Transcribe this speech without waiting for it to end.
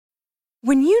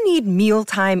When you need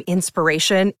mealtime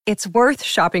inspiration, it's worth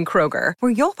shopping Kroger,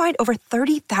 where you'll find over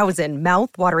 30,000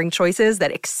 mouth-watering choices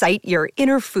that excite your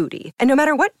inner foodie. And no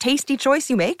matter what tasty choice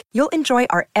you make, you'll enjoy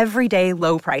our everyday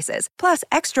low prices, plus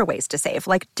extra ways to save,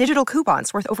 like digital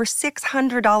coupons worth over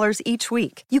 $600 each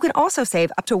week. You can also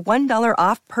save up to $1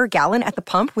 off per gallon at the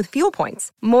pump with fuel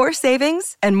points. More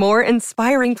savings and more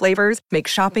inspiring flavors make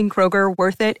shopping Kroger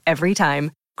worth it every time.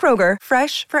 Kroger,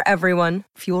 fresh for everyone.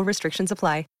 Fuel restrictions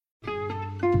apply.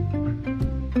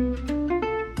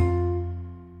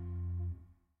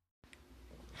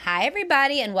 Hi,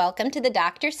 everybody, and welcome to the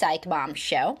Dr. Psych Mom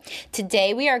Show.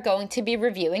 Today, we are going to be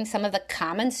reviewing some of the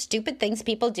common stupid things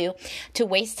people do to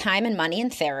waste time and money in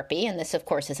therapy. And this, of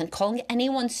course, isn't calling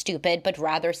anyone stupid, but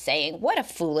rather saying what a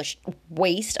foolish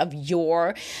waste of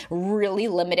your really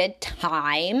limited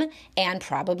time and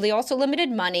probably also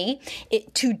limited money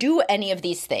to do any of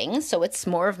these things. So it's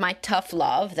more of my tough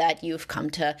love that you've come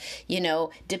to,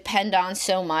 depend on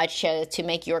so much to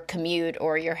make your commute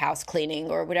or your house cleaning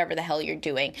or whatever the hell you're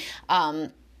doing.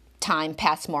 Time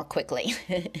pass more quickly.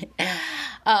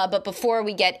 But before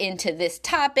we get into this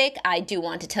topic, I do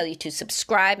want to tell you to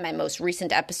subscribe. My most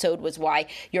recent episode was why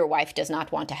your wife does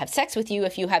not want to have sex with you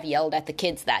if you have yelled at the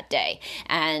kids that day,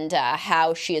 and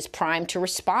how she is primed to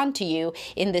respond to you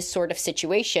in this sort of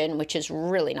situation, which is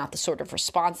really not the sort of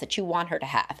response that you want her to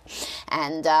have,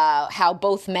 and how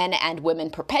both men and women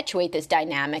perpetuate this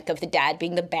dynamic of the dad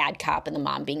being the bad cop and the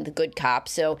mom being the good cop.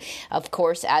 So, of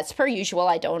course, as per usual,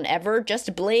 I don't ever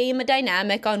just blame a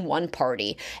dynamic on one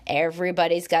party.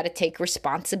 Everybody's got to take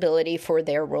responsibility for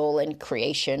their role in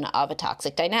creation of a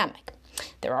toxic dynamic.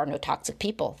 There are no toxic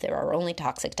people. There are only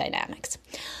toxic dynamics.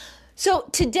 So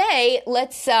today,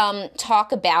 let's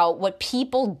talk about what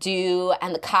people do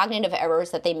and the cognitive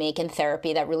errors that they make in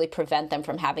therapy that really prevent them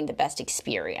from having the best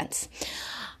experience.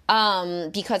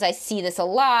 Because I see this a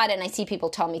lot, and I see people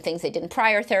tell me things they did in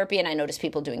prior therapy, and I notice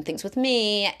people doing things with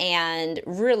me, and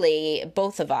really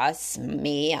both of us,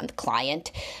 me and the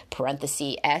client,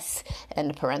 parentheses S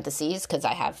and parentheses, because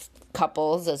I have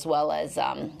couples as well as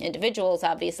individuals,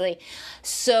 obviously.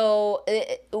 So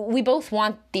we both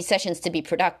want these sessions to be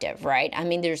productive, right? I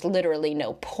mean, there's literally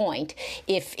no point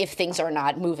if things are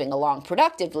not moving along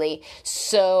productively.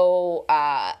 So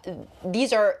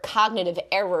these are cognitive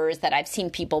errors that I've seen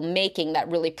people making that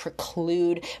really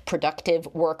preclude productive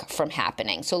work from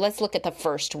happening. So let's look at the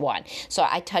first one. So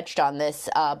I touched on this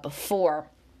before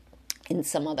in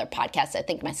some other podcasts, I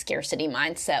think my scarcity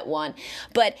mindset one.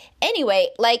 But anyway,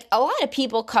 like a lot of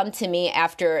people come to me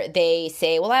after they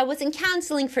say, well, I was in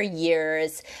counseling for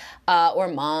years or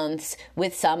months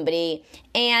with somebody.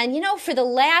 And, for the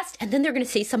last, and then they're going to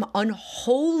say some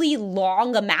unholy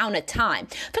long amount of time.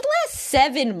 For the last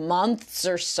 7 months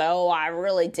or so, I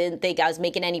really didn't think I was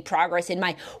making any progress in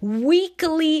my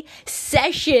weekly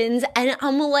sessions. And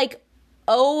I'm like,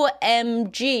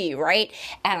 OMG, right?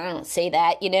 And I don't say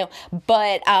that,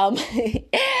 but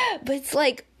but it's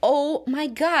like, oh my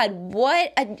God,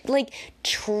 what a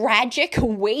tragic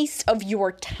waste of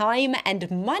your time and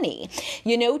money,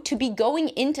 to be going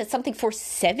into something for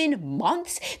 7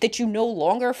 months that you no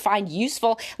longer find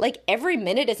useful. Like every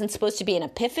minute isn't supposed to be an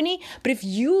epiphany, but if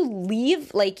you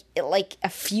leave like a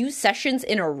few sessions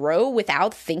in a row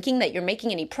without thinking that you're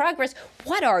making any progress,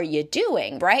 what are you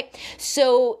doing, right?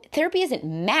 So therapy isn't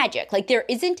magic. Like there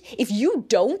isn't, if you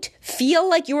don't feel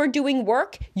like you are doing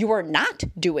work, you are not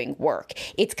doing work.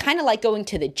 It's kind of like going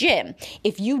to the gym.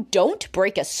 If you don't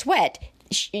break a sweat,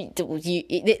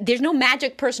 there's no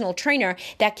magic personal trainer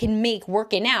that can make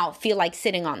working out feel like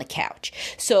sitting on the couch.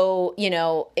 So,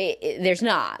 there's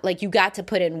not. Like, you got to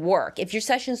put in work. If your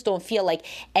sessions don't feel like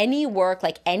any work,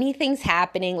 like anything's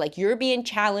happening, like you're being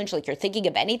challenged, like you're thinking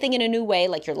of anything in a new way,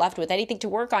 like you're left with anything to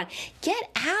work on,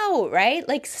 get out, right?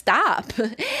 Like, stop.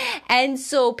 And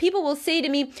so people will say to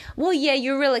me, well, yeah,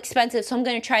 you're real expensive, so I'm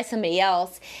going to try somebody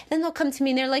else. Then they'll come to me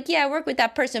and they're like, yeah, I worked with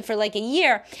that person for like a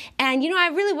year, and, I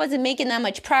really wasn't making that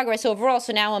much progress overall,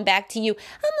 so now I'm back to you.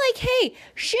 I'm like, hey,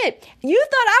 shit, you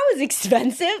thought I was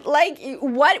expensive? Like,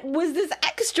 what was this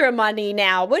extra money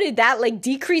now? What did that,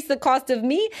 decrease the cost of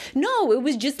me? No, it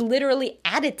was just literally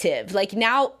additive. Like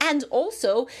now, and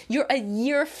also, you're a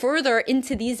year further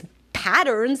into these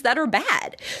patterns that are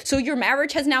bad. So your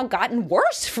marriage has now gotten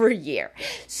worse for a year.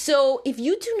 So if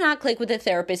you do not click with a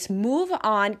therapist, move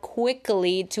on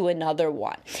quickly to another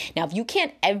one. Now, if you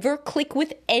can't ever click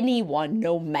with anyone,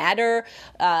 no matter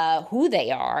who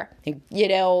they are,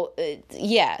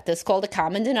 that's called a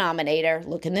common denominator.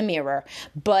 Look in the mirror.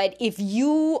 But if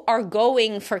you are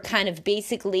going for kind of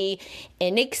basically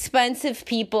inexpensive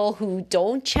people who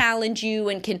don't challenge you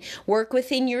and can work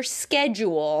within your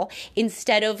schedule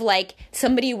instead of like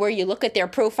somebody where you look at their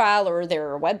profile or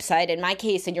their website, in my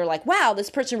case, and you're like, wow, this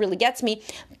person really gets me.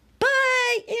 But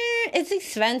it's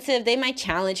expensive. They might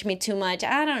challenge me too much.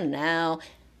 I don't know.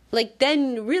 Like,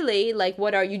 then really, like,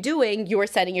 what are you doing? You're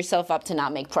setting yourself up to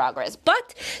not make progress.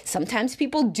 But sometimes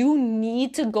people do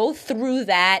need to go through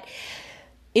that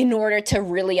in order to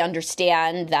really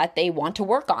understand that they want to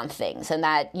work on things and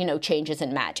that, change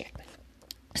isn't magic.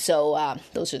 So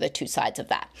those are the two sides of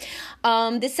that.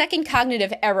 The second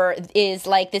cognitive error is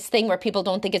like this thing where people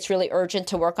don't think it's really urgent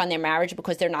to work on their marriage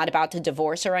because they're not about to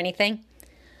divorce or anything.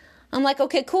 I'm like,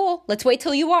 okay, cool. Let's wait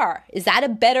till you are. Is that a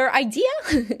better idea?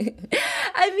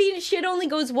 I mean, shit only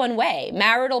goes one way.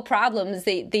 Marital problems,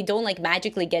 they don't like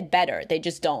magically get better. They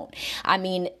just don't. I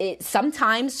mean,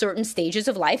 sometimes certain stages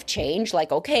of life change.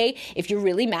 Like, okay, if you're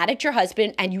really mad at your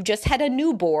husband and you just had a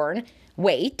newborn,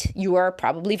 wait, you are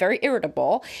probably very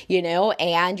irritable,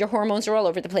 and your hormones are all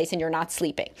over the place and you're not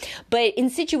sleeping. But in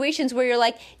situations where you're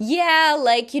like, yeah,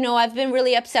 like, I've been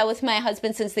really upset with my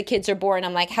husband since the kids are born.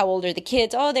 I'm like, how old are the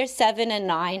kids? Oh, they're 7 and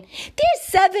 9. They're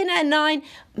 7 and 9.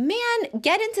 Man,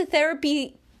 get into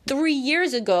therapy 3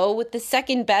 years ago with the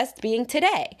second best being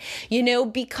today,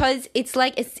 because it's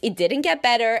like it didn't get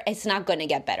better. It's not going to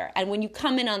get better. And when you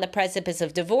come in on the precipice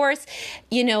of divorce,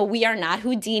 we are not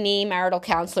Houdini marital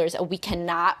counselors. We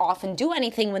cannot often do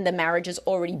anything when the marriage is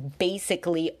already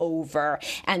basically over.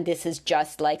 And this is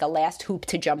just like a last hoop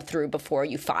to jump through before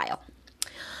you file.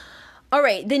 All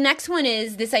right, the next one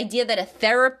is this idea that a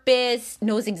therapist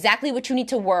knows exactly what you need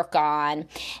to work on.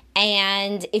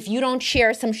 And if you don't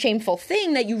share some shameful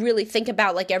thing that you really think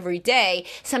about like every day,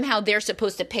 somehow they're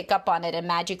supposed to pick up on it and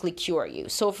magically cure you.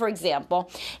 So for example,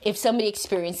 if somebody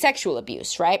experienced sexual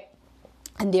abuse, right?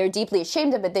 And they're deeply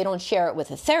ashamed of it, they don't share it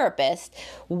with a therapist.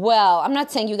 Well, I'm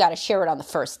not saying you got to share it on the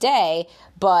first day,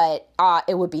 but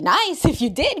it would be nice if you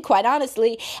did, quite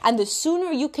honestly. And the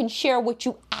sooner you can share what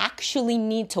you actually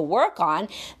need to work on,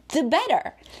 the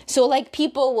better. So like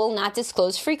people will not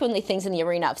disclose frequently things in the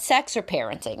arena of sex or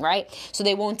parenting, right? So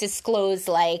they won't disclose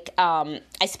like, I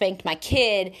spanked my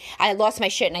kid, I lost my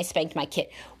shit and I spanked my kid.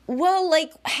 Well,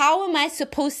 like, how am I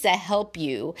supposed to help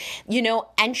you?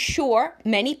 And sure,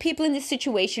 many people in this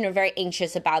situation are very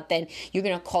anxious about then you're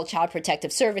going to call Child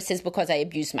Protective Services because I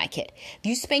abused my kid. If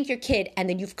you spank your kid and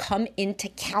then you've come into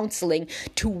counseling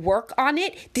to work on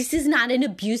it, this is not an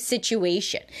abuse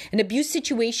situation. An abuse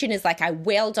situation is like I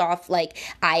wailed off, like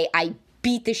I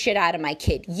beat the shit out of my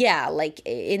kid. Yeah, like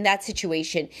in that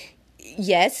situation,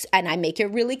 yes, and I make it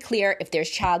really clear if there's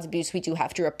child abuse, we do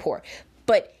have to report.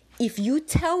 But if you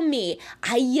tell me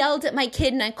I yelled at my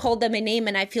kid and I called them a name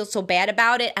and I feel so bad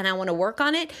about it and I want to work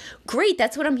on it, great,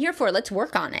 that's what I'm here for. Let's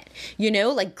work on it.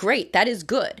 Great, that is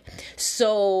good.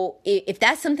 So if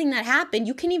that's something that happened,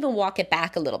 you can even walk it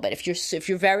back a little bit. If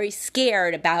you're very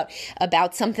scared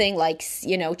about something like,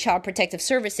 Child Protective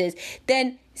Services,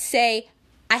 then say,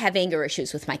 I have anger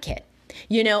issues with my kid.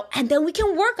 And then we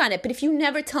can work on it. But if you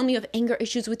never tell me you have anger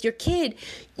issues with your kid,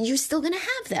 you're still going to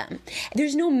have them.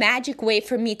 There's no magic way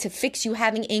for me to fix you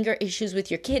having anger issues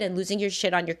with your kid and losing your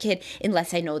shit on your kid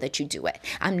unless I know that you do it.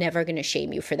 I'm never going to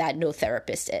shame you for that. No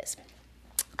therapist is.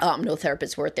 No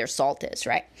therapist worth their salt is,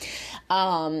 right?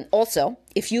 Also,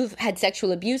 if you've had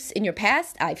sexual abuse in your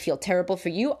past, I feel terrible for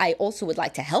you. I also would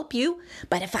like to help you.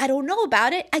 But if I don't know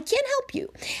about it, I can't help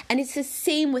you. And it's the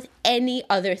same with any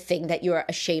other thing that you're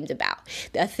ashamed about.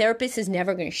 A therapist is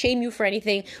never going to shame you for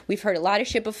anything. We've heard a lot of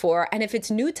shit before. And if it's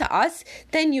new to us,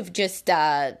 then you've just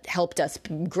helped us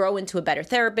grow into a better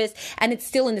therapist. And it's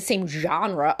still in the same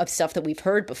genre of stuff that we've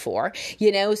heard before,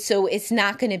 so it's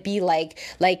not going to be like,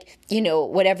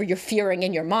 whatever you're fearing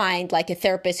in your mind, like a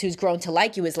therapist who's grown to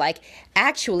like you is like,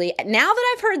 actually, now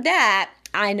that I've heard that,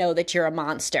 I know that you're a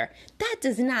monster. That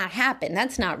does not happen.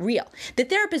 That's not real. The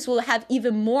therapist will have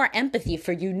even more empathy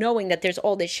for you knowing that there's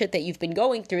all this shit that you've been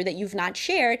going through that you've not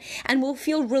shared and will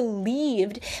feel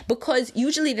relieved because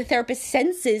usually the therapist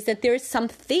senses that there's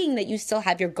something that you still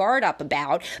have your guard up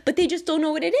about, but they just don't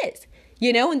know what it is.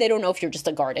 And they don't know if you're just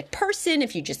a guarded person,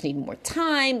 if you just need more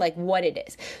time, like what it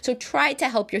is. So try to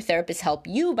help your therapist help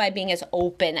you by being as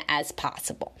open as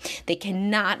possible. They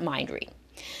cannot mind read.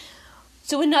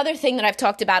 So another thing that I've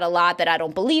talked about a lot that I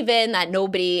don't believe in, that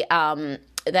nobody,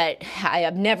 that I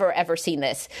have never ever seen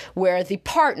this, where the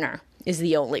partner is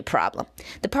the only problem.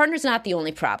 The partner's not the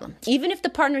only problem. Even if the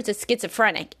partner's a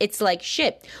schizophrenic, it's like,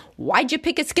 shit, why'd you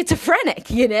pick a schizophrenic?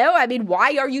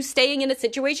 Why are you staying in a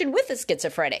situation with a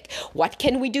schizophrenic? What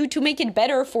can we do to make it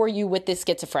better for you with this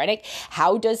schizophrenic?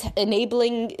 How does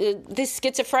enabling this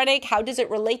schizophrenic, how does it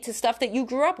relate to stuff that you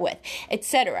grew up with,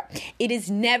 etc.? It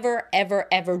is never, ever,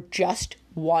 ever just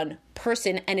one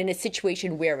person, and in a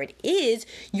situation where it is,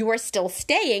 you are still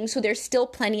staying. So there's still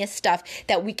plenty of stuff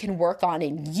that we can work on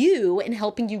in you and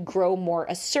helping you grow more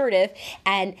assertive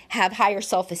and have higher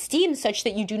self-esteem such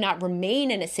that you do not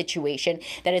remain in a situation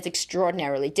that is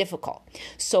extraordinarily difficult.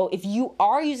 So if you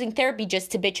are using therapy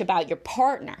just to bitch about your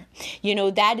partner,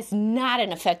 that is not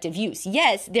an effective use.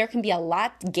 Yes, there can be a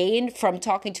lot gained from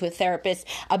talking to a therapist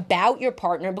about your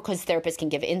partner because therapists can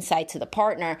give insight to the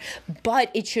partner,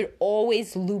 but it should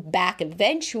always loop back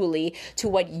eventually to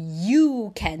what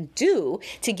you can do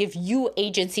to give you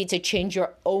agency to change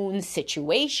your own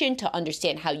situation, to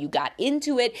understand how you got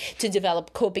into it, to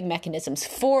develop coping mechanisms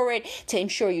for it, to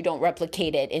ensure you don't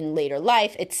replicate it in later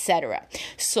life, etc.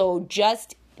 So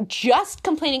just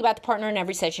complaining about the partner in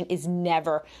every session is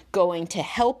never going to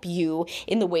help you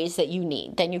in the ways that you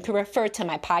need. Then you can refer to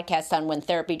my podcast on when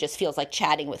therapy just feels like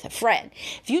chatting with a friend.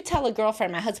 If you tell a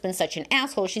girlfriend, my husband's such an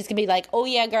asshole, she's going to be like, oh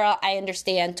yeah, girl, I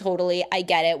understand totally. I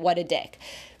get it. What a dick.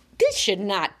 This should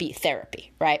not be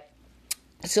therapy, right?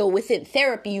 So within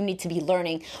therapy, you need to be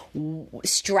learning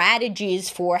strategies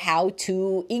for how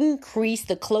to increase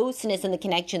the closeness and the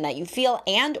connection that you feel,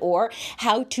 and or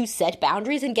how to set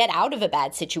boundaries and get out of a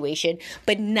bad situation,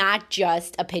 but not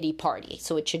just a pity party.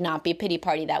 So it should not be a pity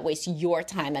party that wastes your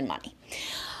time and money.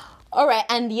 All right,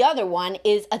 and the other one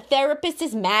is a therapist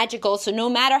is magical, so no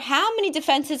matter how many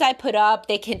defenses I put up,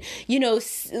 they can,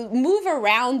 move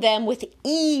around them with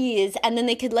ease, and then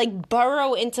they could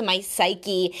burrow into my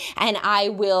psyche, and I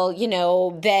will,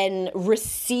 then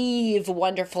receive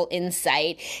wonderful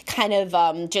insight, kind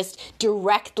of just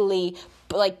directly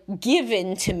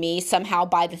given to me somehow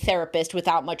by the therapist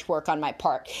without much work on my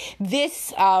part.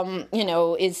 This,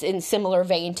 is in similar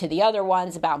vein to the other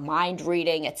ones about mind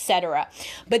reading, etc.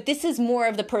 But this is more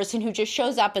of the person who just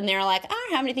shows up and they're like, I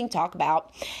don't have anything to talk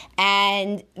about.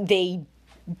 And they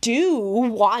do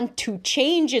want to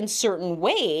change in certain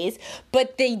ways,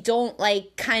 but they don't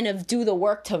kind of do the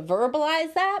work to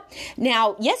verbalize that.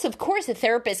 Now, yes, of course, a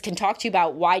therapist can talk to you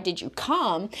about why did you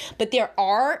come, but there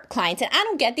are clients, and I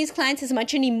don't get these clients as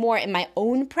much anymore in my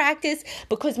own practice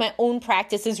because my own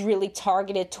practice is really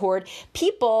targeted toward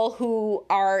people who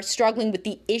are struggling with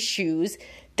the issues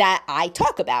that I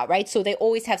talk about, right? So they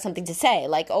always have something to say,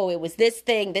 like, oh, it was this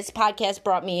thing, this podcast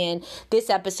brought me in, this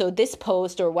episode, this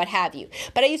post, or what have you.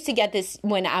 But I used to get this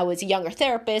when I was a younger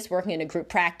therapist working in a group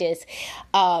practice.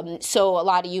 So a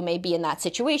lot of you may be in that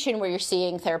situation where you're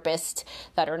seeing therapists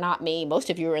that are not me. Most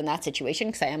of you are in that situation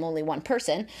because I am only one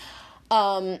person.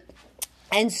 And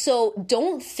so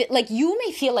don't feel you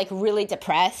may feel really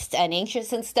depressed and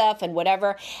anxious and stuff and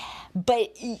whatever,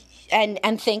 but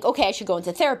and think, okay, I should go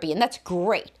into therapy. And that's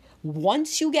great.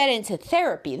 Once you get into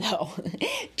therapy, though,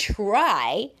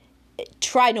 try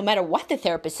no matter what the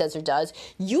therapist says or does,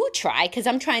 you try, because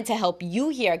I'm trying to help you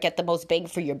here get the most bang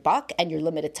for your buck and your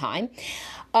limited time.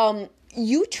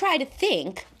 You try to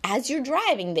think as you're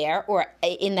driving there or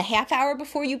in the half hour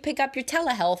before you pick up your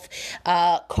telehealth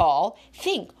call,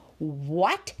 think,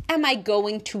 what am I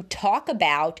going to talk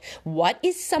about? What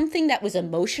is something that was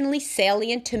emotionally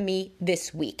salient to me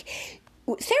this week?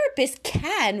 Therapists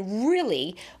can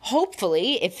really,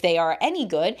 hopefully, if they are any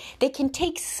good, they can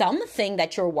take something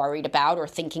that you're worried about or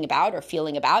thinking about or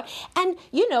feeling about and,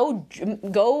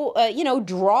 go,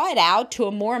 draw it out to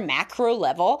a more macro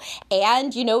level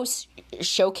and,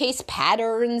 showcase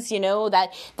patterns,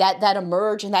 that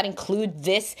emerge and that include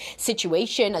this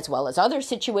situation as well as other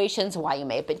situations, why you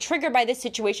may have been triggered by this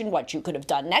situation, what you could have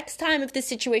done next time if this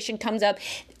situation comes up,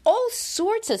 all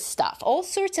sorts of stuff, all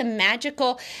sorts of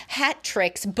magical hat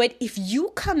tricks. But if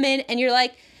you come in and you're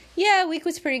like, yeah, week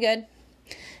was pretty good.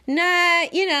 Nah,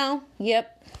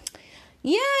 yep.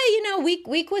 Yeah,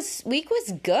 week was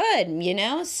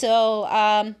good,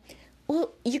 so,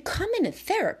 well, you come into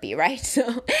therapy, right?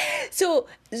 So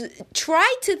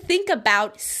try to think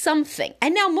about something.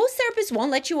 And now most therapists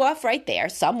won't let you off right there.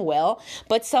 Some will,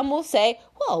 but some will say,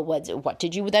 well, what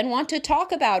did you then want to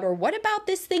talk about? Or what about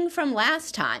this thing from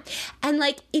last time? And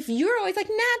if you're always like,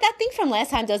 nah, that thing from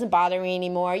last time doesn't bother me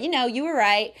anymore. You were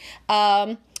right.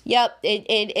 Yep,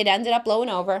 it ended up blowing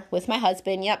over with my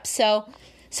husband. Yep. So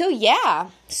yeah.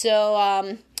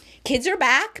 So kids are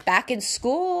back in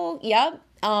school. Yep.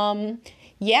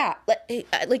 Yeah,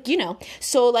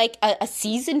 so a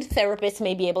seasoned therapist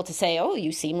may be able to say, oh,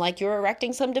 you seem like you're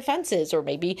erecting some defenses, or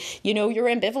maybe, you're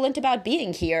ambivalent about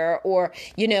being here, or,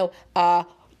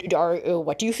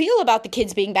 what do you feel about the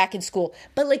kids being back in school?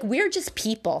 But we're just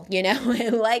people, and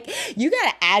you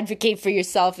got to advocate for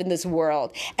yourself in this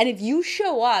world. And if you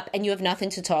show up and you have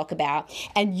nothing to talk about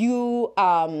and you,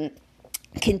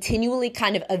 continually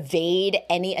kind of evade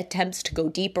any attempts to go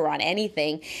deeper on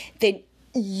anything, then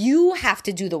you have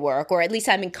to do the work, or at least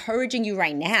I'm encouraging you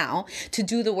right now to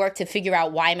do the work to figure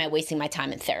out, why am I wasting my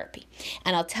time in therapy?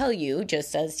 And I'll tell you,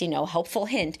 just as, helpful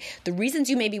hint, the reasons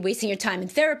you may be wasting your time in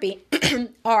therapy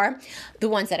are the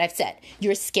ones that I've said.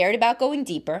 You're scared about going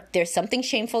deeper. There's something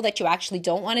shameful that you actually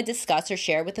don't want to discuss or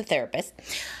share with the therapist.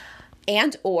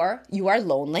 And or you are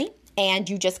lonely and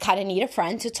you just kind of need a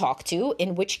friend to talk to,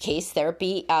 in which case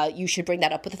therapy, you should bring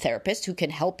that up with a therapist who can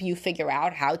help you figure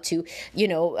out how to,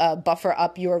 buffer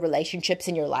up your relationships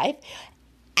in your life.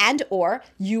 And or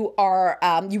you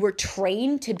were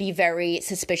trained to be very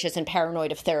suspicious and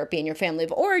paranoid of therapy in your family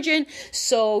of origin,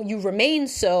 so you remain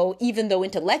so, even though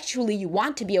intellectually you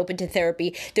want to be open to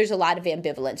therapy. There's a lot of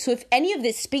ambivalence. So if any of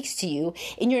this speaks to you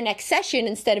in your next session,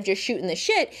 instead of just shooting the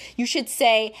shit, you should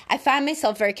say, I find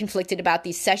myself very conflicted about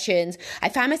these sessions. I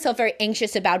find myself very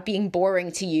anxious about being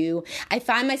boring to you. I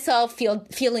find myself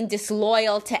feeling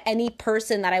disloyal to any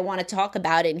person that I want to talk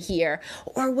about in here,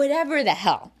 or whatever the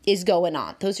hell is going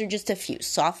on. Those are just a few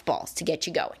softballs to get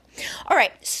you going. All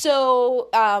right, so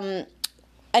an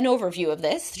overview of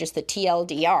this, just the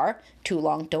TLDR, too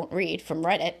long, don't read, from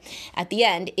Reddit, at the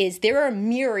end, is there are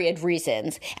myriad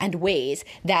reasons and ways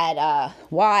that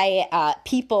why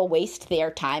people waste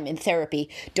their time in therapy.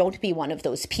 Don't be one of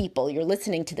those people. You're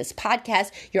listening to this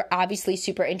podcast. You're obviously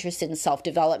super interested in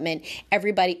self-development.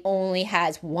 Everybody only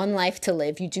has one life to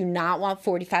live. You do not want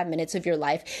 45 minutes of your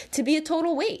life to be a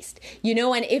total waste.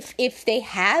 And if they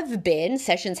have been,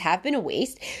 sessions have been a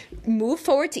waste, move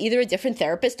forward to either a different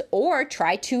therapist or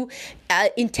try to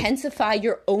intensify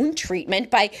your own treatment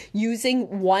by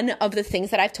using one of the things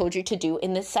that I've told you to do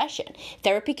in this session.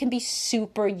 Therapy can be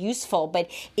super useful, but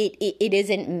it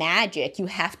isn't magic. You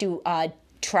have to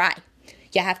try.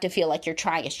 You have to feel like you're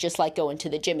trying. It's just like going to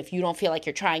the gym. If you don't feel like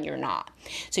you're trying, you're not.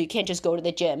 So you can't just go to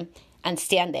the gym and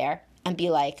stand there and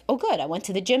be like, oh, good, I went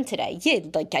to the gym today. Yeah,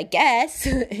 I guess.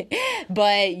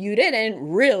 But you didn't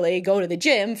really go to the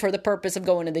gym for the purpose of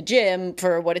going to the gym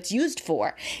for what it's used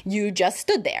for. You just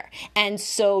stood there. And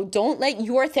so don't let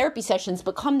your therapy sessions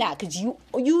become that, because you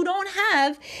don't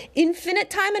have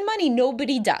infinite time and money.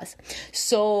 Nobody does.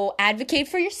 So advocate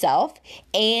for yourself,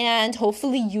 and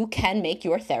hopefully you can make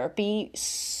your therapy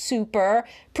super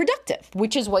productive,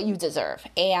 which is what you deserve.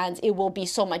 And it will be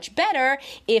so much better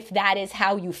if that is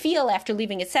how you feel after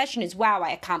leaving a session, is, wow,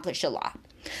 I accomplished a lot.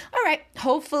 All right.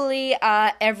 Hopefully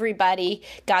everybody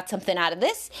got something out of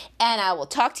this, and I will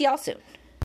talk to y'all soon.